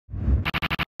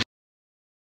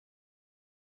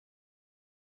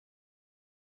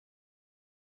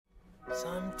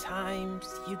Sometimes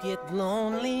you get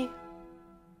lonely.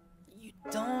 You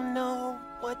don't know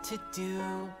what to do.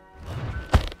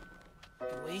 You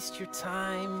waste your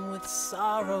time with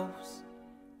sorrows.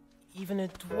 Even a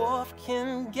dwarf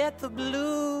can get the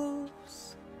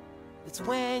blues. It's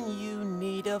when you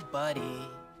need a buddy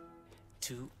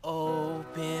to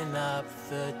open up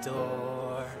the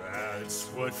door. That's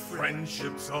what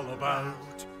friendship's all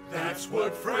about. That's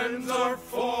what friends are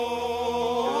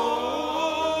for.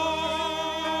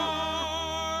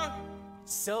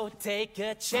 So take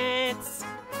a chance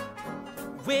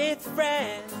with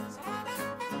friends.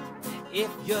 If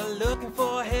you're looking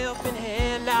for a helping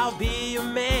hand, I'll be your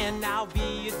man, I'll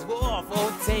be your dwarf.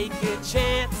 Oh, take a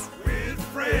chance with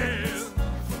friends.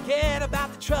 Forget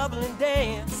about the trouble and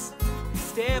dance.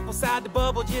 Step outside the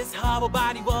bubble, just hobble,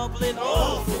 body wobbling.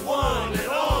 All for one and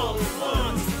all at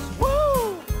once.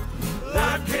 Woo!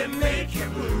 Life can make you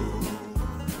blue.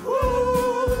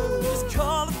 Woo! Just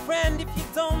call a friend if you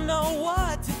don't know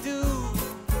what to do.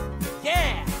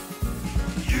 Yeah!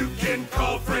 You can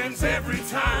call friends every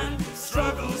time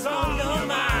struggles on your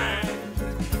mind.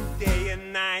 Day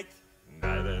and night,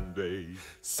 night and day,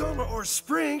 summer or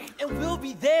spring, and we'll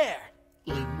be there.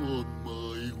 I'm on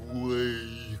my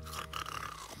way.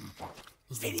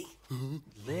 Steady.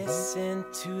 Listen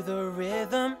to the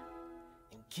rhythm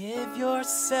and give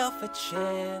yourself a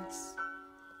chance.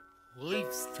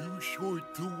 Life's too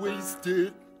short to waste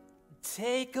it.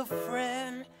 Take a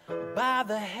friend by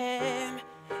the hand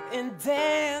and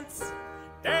dance.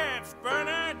 Dance,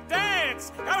 Burner,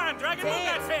 dance! Come on, Dragon, move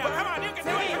that tail! Come on, you can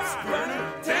do it! Come on!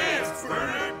 Burner, dance,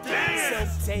 Burner,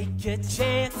 dance! So take a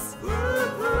chance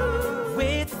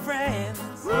with friends.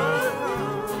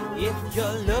 If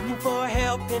you're looking for a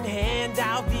helping hand,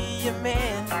 I'll be your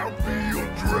man. I'll be your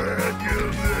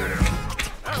dragon man.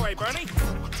 That way, Bernie.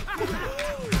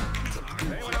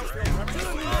 Anyone else feel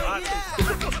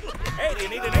Hey, do you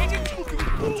need an agent?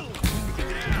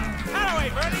 That way,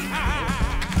 Bernie.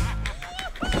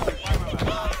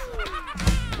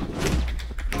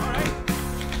 All right.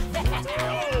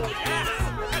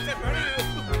 That's it, Bernie.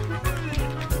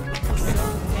 So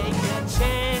take a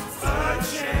chance.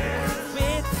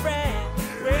 With friends.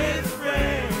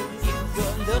 If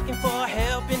you're looking for a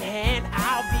helping hand,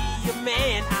 I'll be your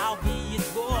man, I'll be your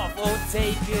dwarf. Oh,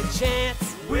 take a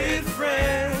chance With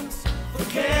friends,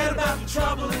 forget about the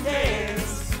trouble and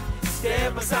dance.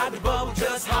 Step beside the bubble,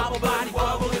 just hobble, body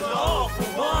wobble, and all for